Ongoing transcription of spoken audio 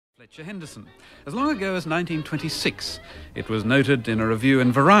Fletcher Henderson. As long ago as 1926, it was noted in a review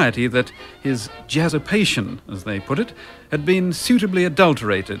in Variety that his jazzopation, as they put it, had been suitably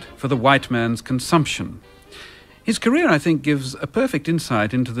adulterated for the white man's consumption. His career, I think, gives a perfect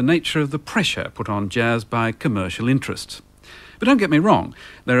insight into the nature of the pressure put on jazz by commercial interests. But don't get me wrong,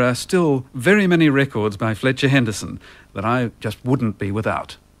 there are still very many records by Fletcher Henderson that I just wouldn't be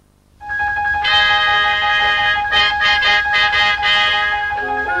without.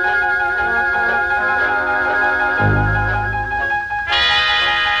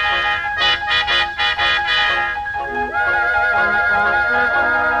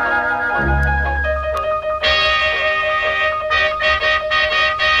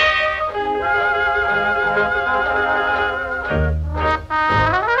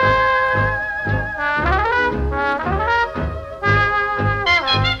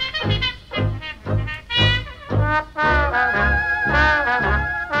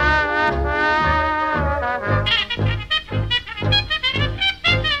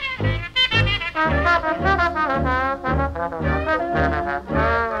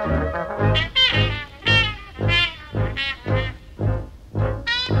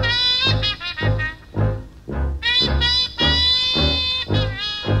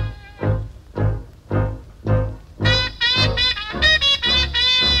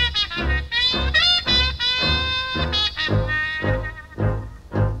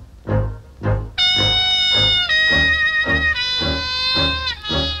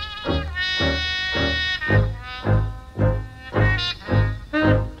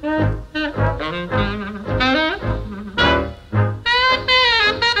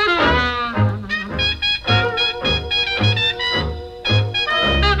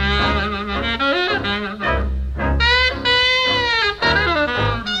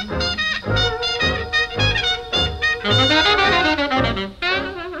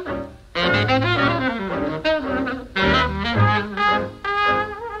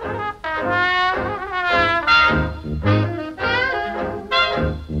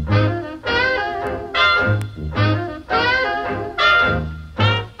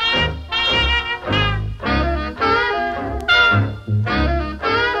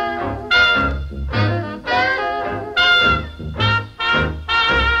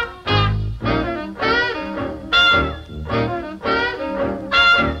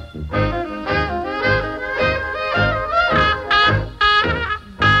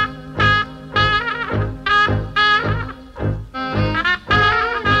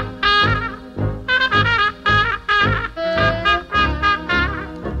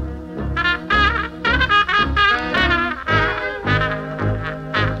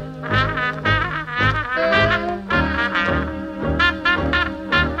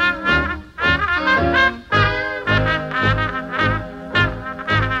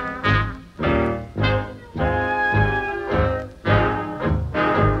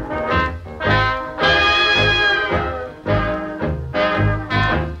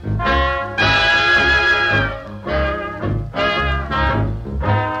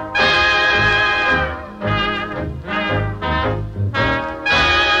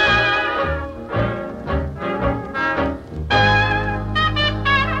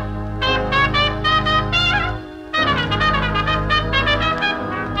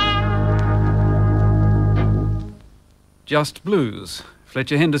 Just Blues,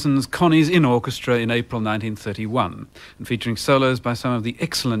 Fletcher Henderson's Connie's Inn Orchestra in April 1931, and featuring solos by some of the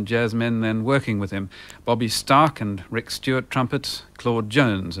excellent jazz men then working with him, Bobby Stark and Rick Stewart trumpets, Claude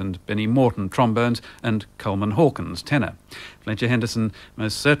Jones and Benny Morton trombones, and Coleman Hawkins tenor. Fletcher Henderson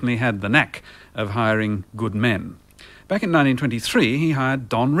most certainly had the knack of hiring good men. Back in 1923, he hired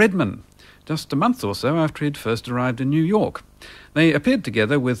Don Redman, just a month or so after he'd first arrived in New York. They appeared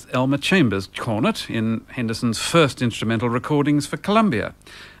together with Elmer Chambers' cornet in Henderson's first instrumental recordings for Columbia,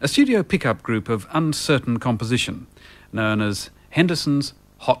 a studio pickup group of uncertain composition, known as Henderson's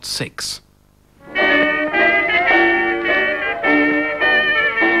Hot Six.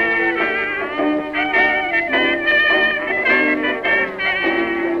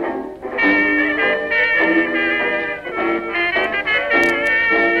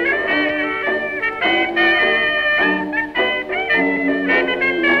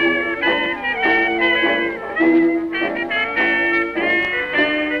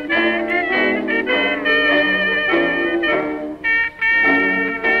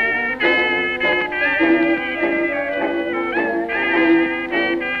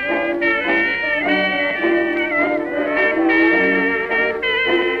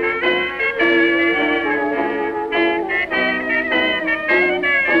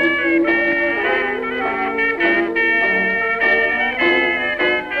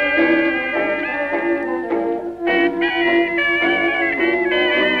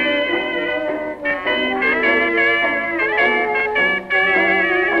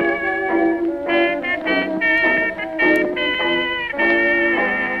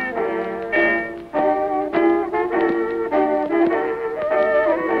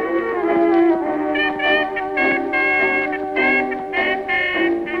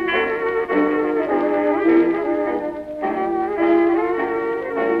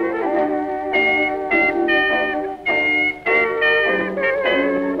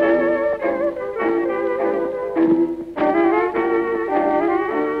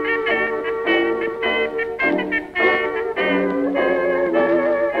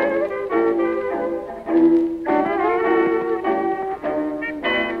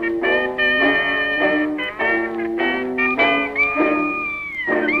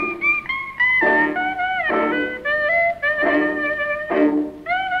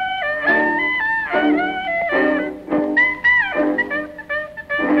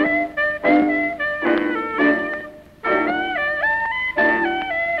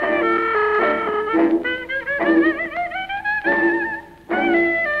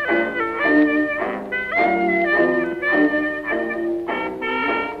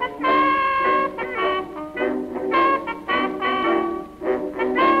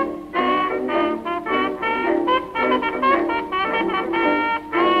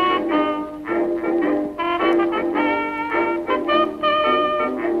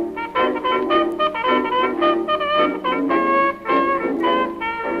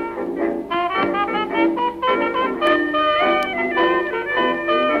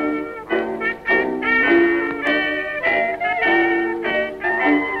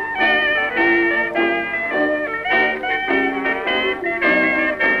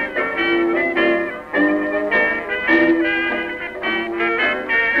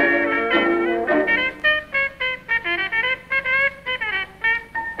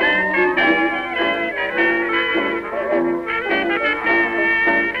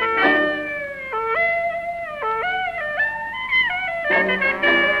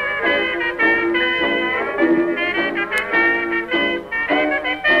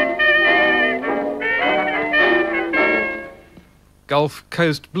 Gulf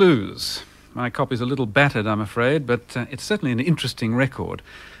Coast Blues. My copy's a little battered, I'm afraid, but it's certainly an interesting record.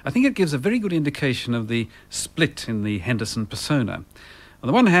 I think it gives a very good indication of the split in the Henderson persona. On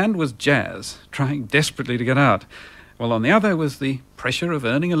the one hand was jazz, trying desperately to get out, while on the other was the pressure of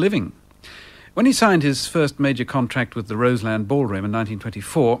earning a living. When he signed his first major contract with the Roseland Ballroom in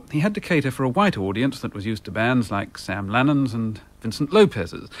 1924, he had to cater for a white audience that was used to bands like Sam Lannon's and Vincent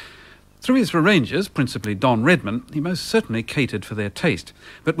Lopez's. Through his arrangers, principally Don Redman, he most certainly catered for their taste,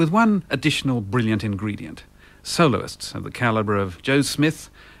 but with one additional brilliant ingredient: soloists of the calibre of Joe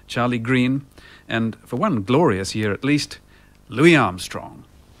Smith, Charlie Green, and, for one glorious year at least, Louis Armstrong.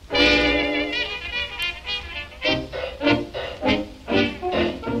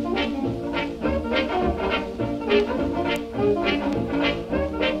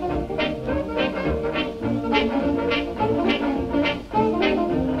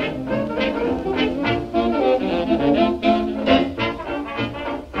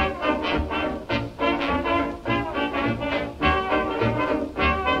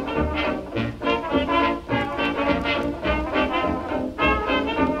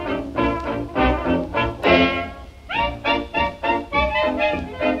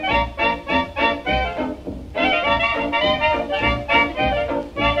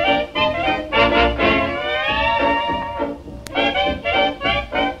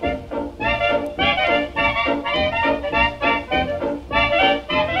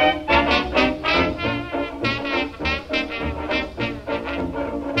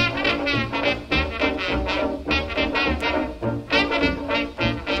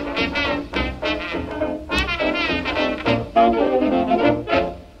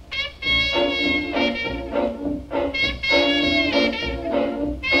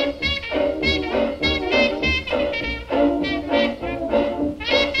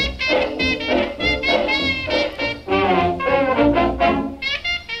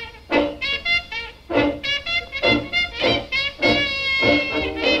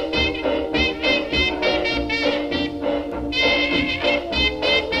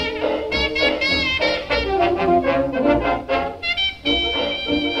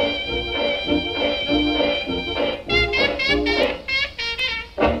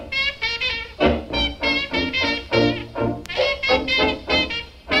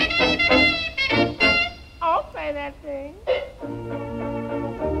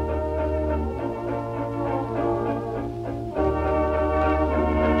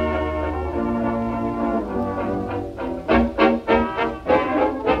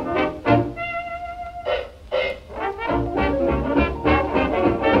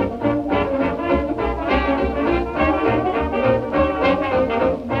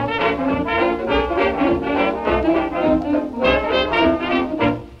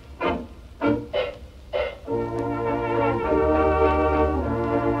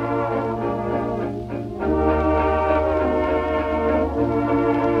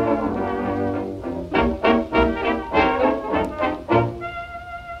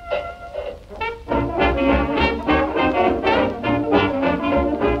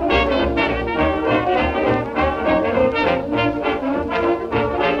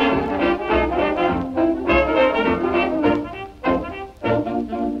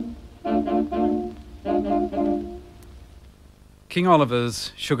 King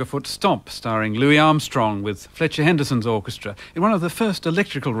Oliver's Sugarfoot Stomp, starring Louis Armstrong with Fletcher Henderson's orchestra, in one of the first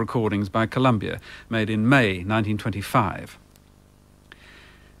electrical recordings by Columbia, made in May 1925.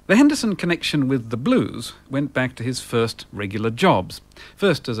 The Henderson connection with the blues went back to his first regular jobs,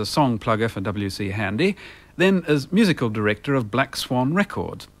 first as a song plugger for W.C. Handy, then as musical director of Black Swan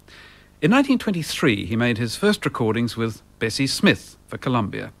Records. In 1923, he made his first recordings with Bessie Smith for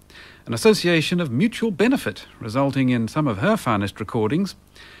Columbia, an association of mutual benefit resulting in some of her finest recordings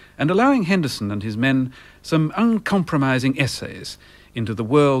and allowing Henderson and his men some uncompromising essays into the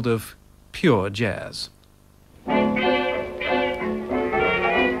world of pure jazz.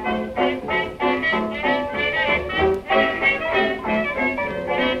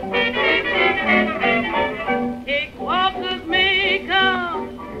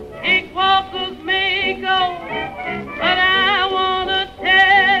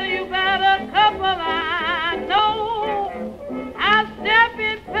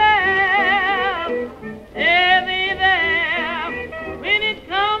 When it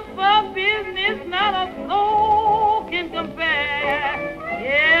comes for business, not a soul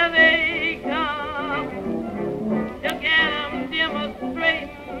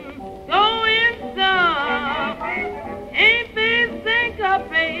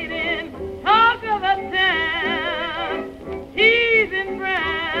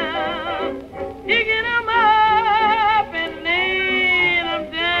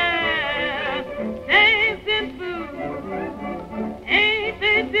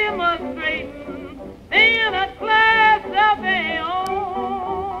demonstrating in a class of their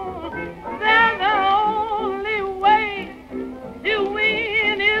own. That the only way to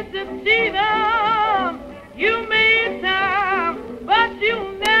win is to cheat 'em. You may time, but you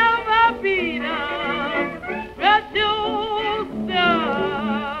never beat 'em. Trust your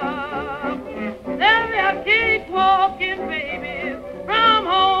stuff. They're keep walking babies from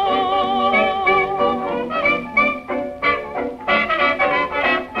home.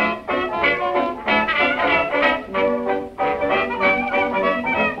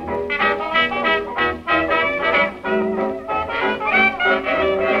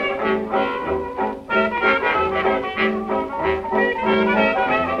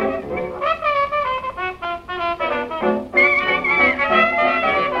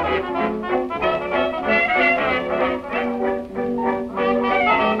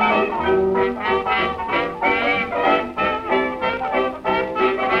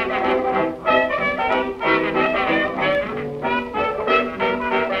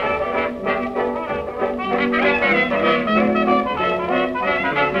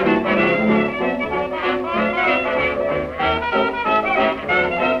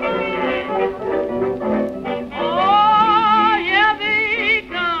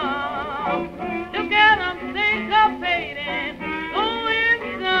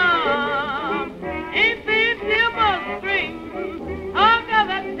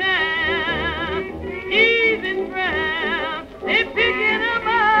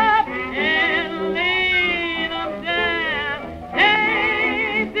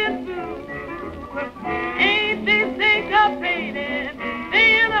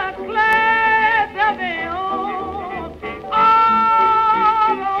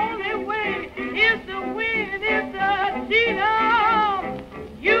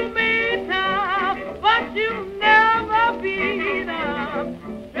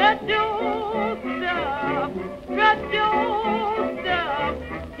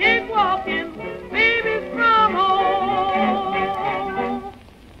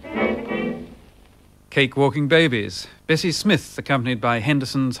 Cake Walking Babies. Bessie Smith, accompanied by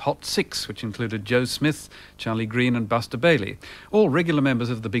Henderson's Hot Six, which included Joe Smith, Charlie Green and Buster Bailey, all regular members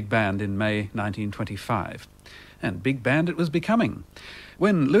of the big band in May 1925. And big band it was becoming.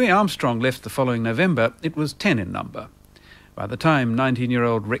 When Louis Armstrong left the following November, it was 10 in number. By the time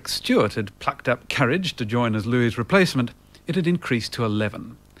 19-year-old Rex Stewart had plucked up courage to join as Louis' replacement, it had increased to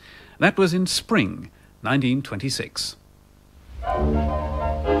 11. That was in spring 1926.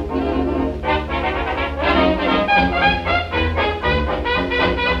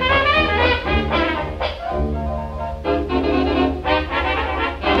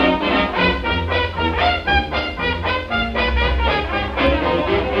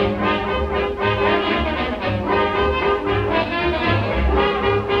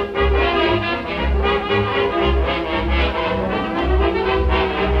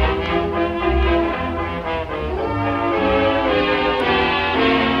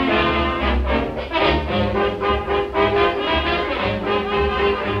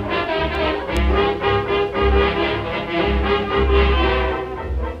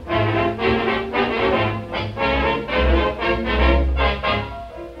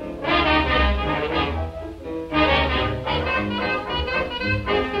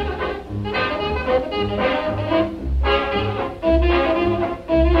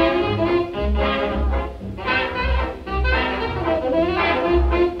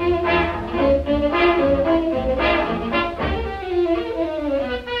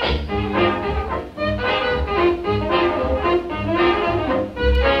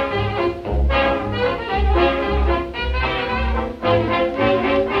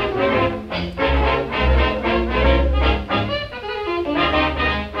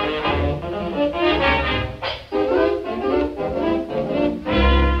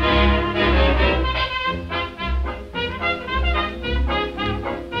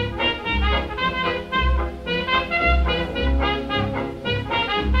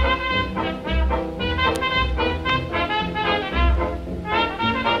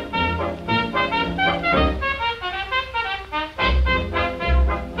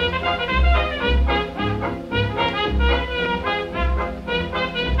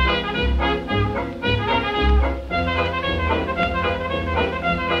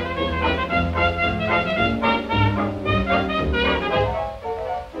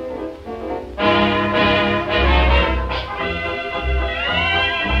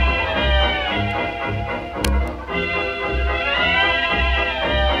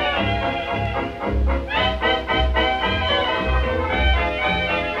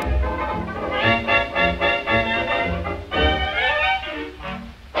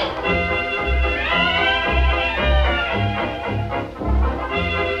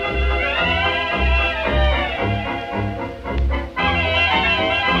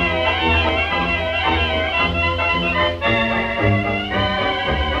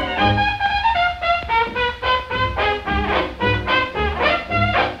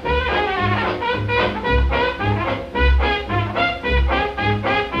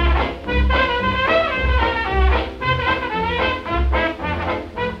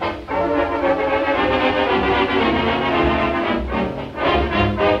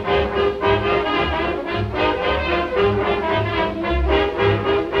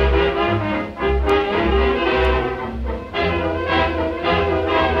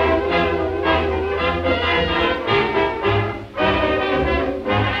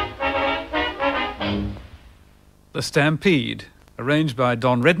 The Stampede, arranged by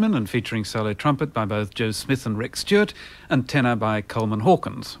Don Redman and featuring solo trumpet by both Joe Smith and Rex Stewart, and tenor by Coleman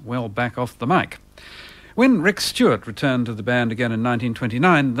Hawkins, well back off the mic. When Rex Stewart returned to the band again in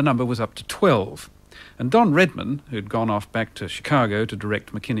 1929, the number was up to 12. And Don Redman, who'd gone off back to Chicago to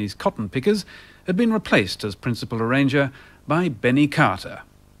direct McKinney's Cotton Pickers, had been replaced as principal arranger by Benny Carter.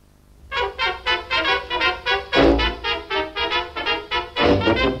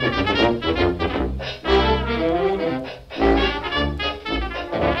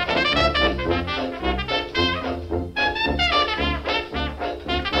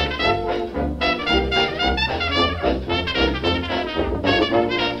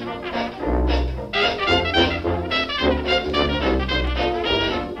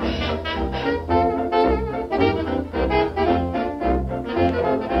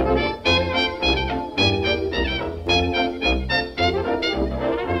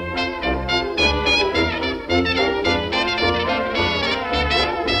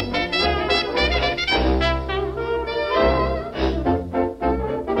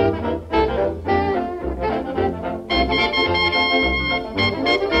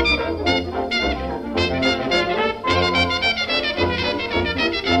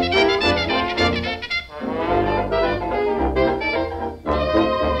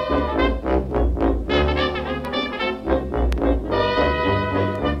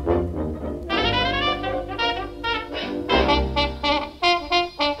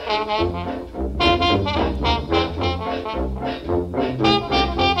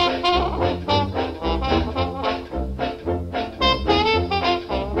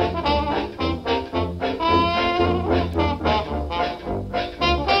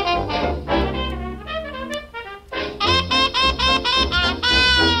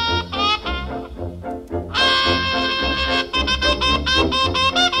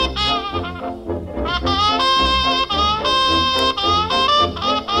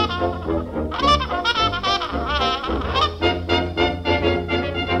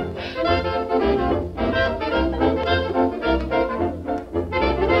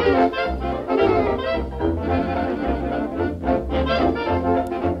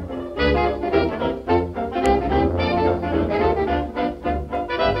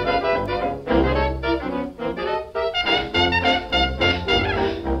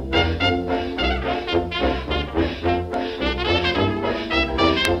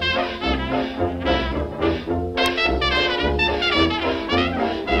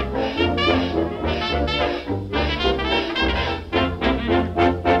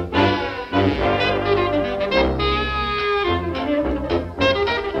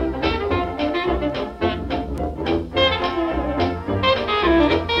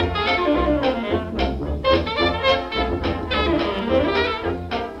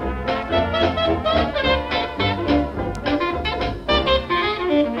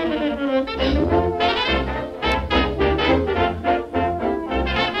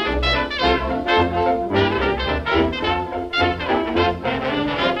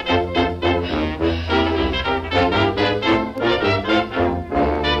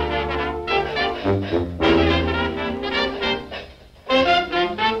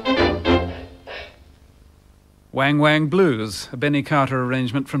 Wang Wang Blues, a Benny Carter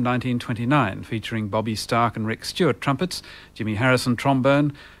arrangement from 1929, featuring Bobby Stark and Rex Stewart trumpets, Jimmy Harrison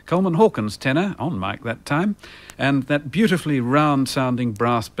trombone, Coleman Hawkins tenor, on mic that time, and that beautifully round-sounding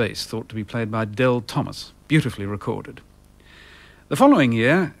brass bass thought to be played by Del Thomas, beautifully recorded. The following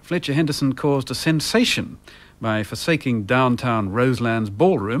year, Fletcher Henderson caused a sensation by forsaking downtown Roseland's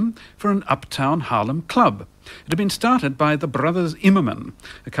ballroom for an uptown Harlem club. It had been started by the brothers Immerman,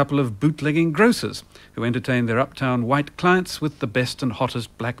 a couple of bootlegging grocers who entertained their uptown white clients with the best and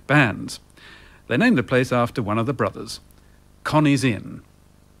hottest black bands. They named the place after one of the brothers, Connie's Inn.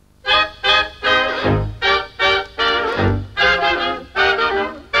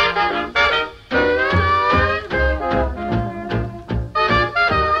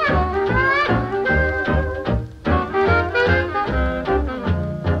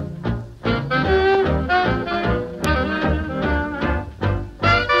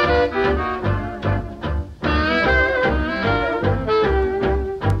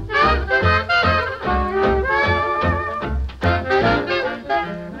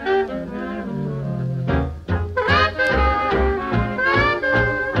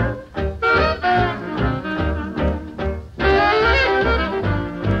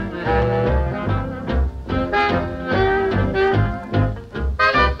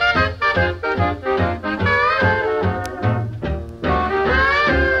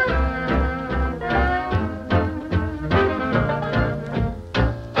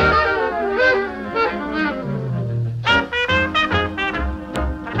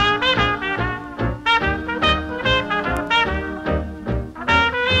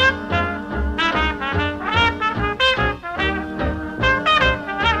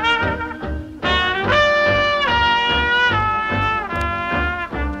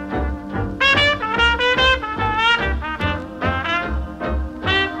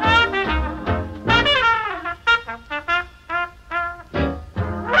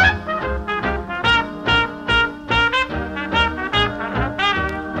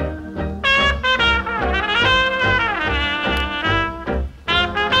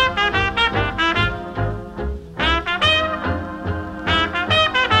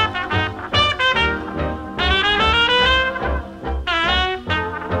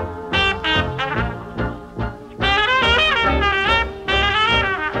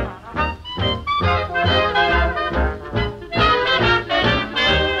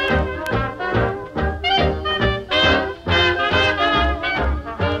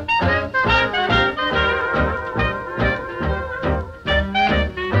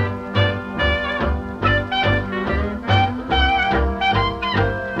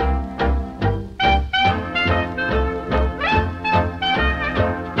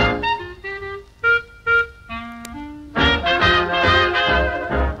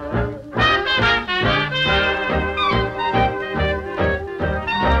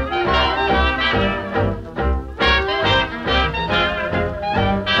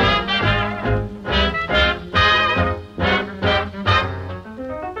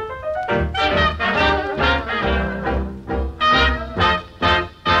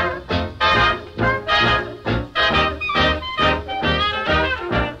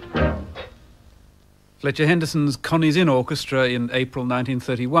 Fletcher Henderson's Connie's Inn Orchestra in April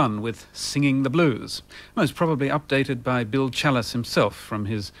 1931 with Singing the Blues, most probably updated by Bill Challis himself from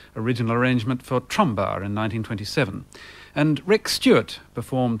his original arrangement for Trombar in 1927. And Rex Stewart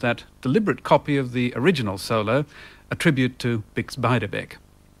performed that deliberate copy of the original solo, a tribute to Bix Beiderbecke.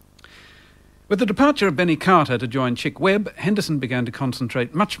 With the departure of Benny Carter to join Chick Webb, Henderson began to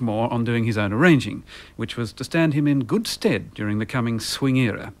concentrate much more on doing his own arranging, which was to stand him in good stead during the coming swing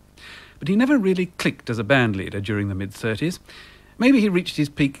era. But he never really clicked as a band leader during the mid-30s. Maybe he reached his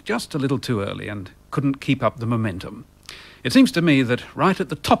peak just a little too early and couldn't keep up the momentum. It seems to me that right at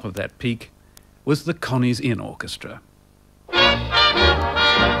the top of that peak was the Connie's Inn Orchestra.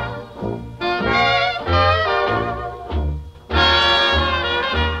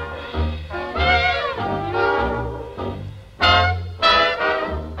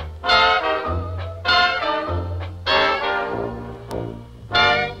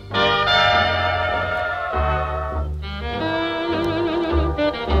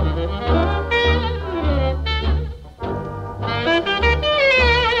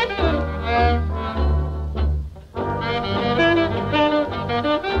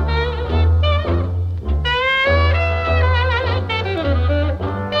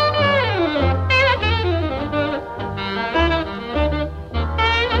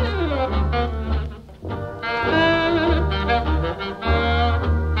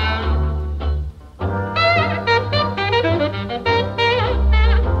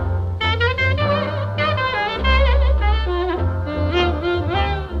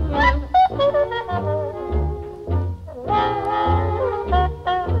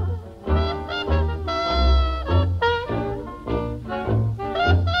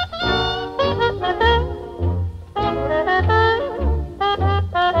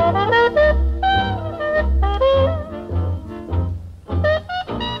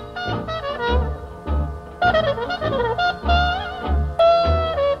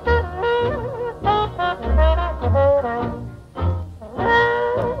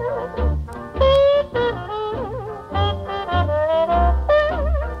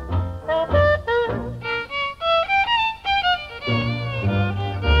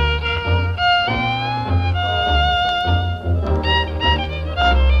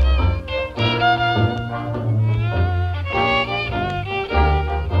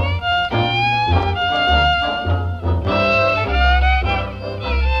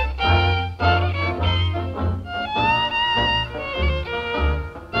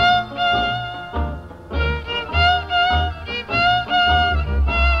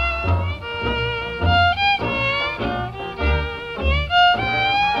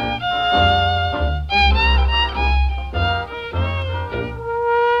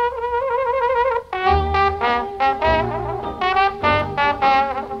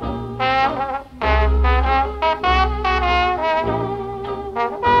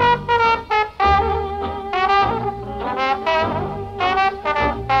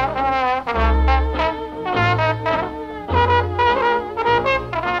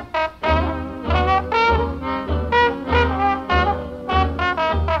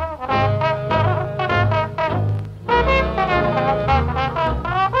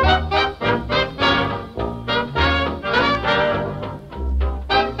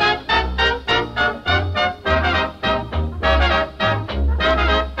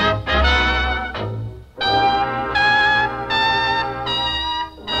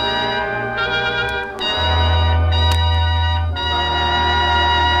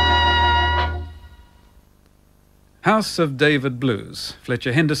 House of David Blues,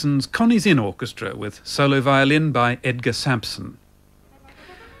 Fletcher Henderson's Connie's Inn Orchestra with solo violin by Edgar Sampson.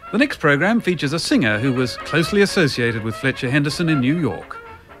 The next programme features a singer who was closely associated with Fletcher Henderson in New York,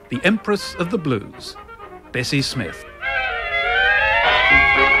 the Empress of the Blues, Bessie Smith.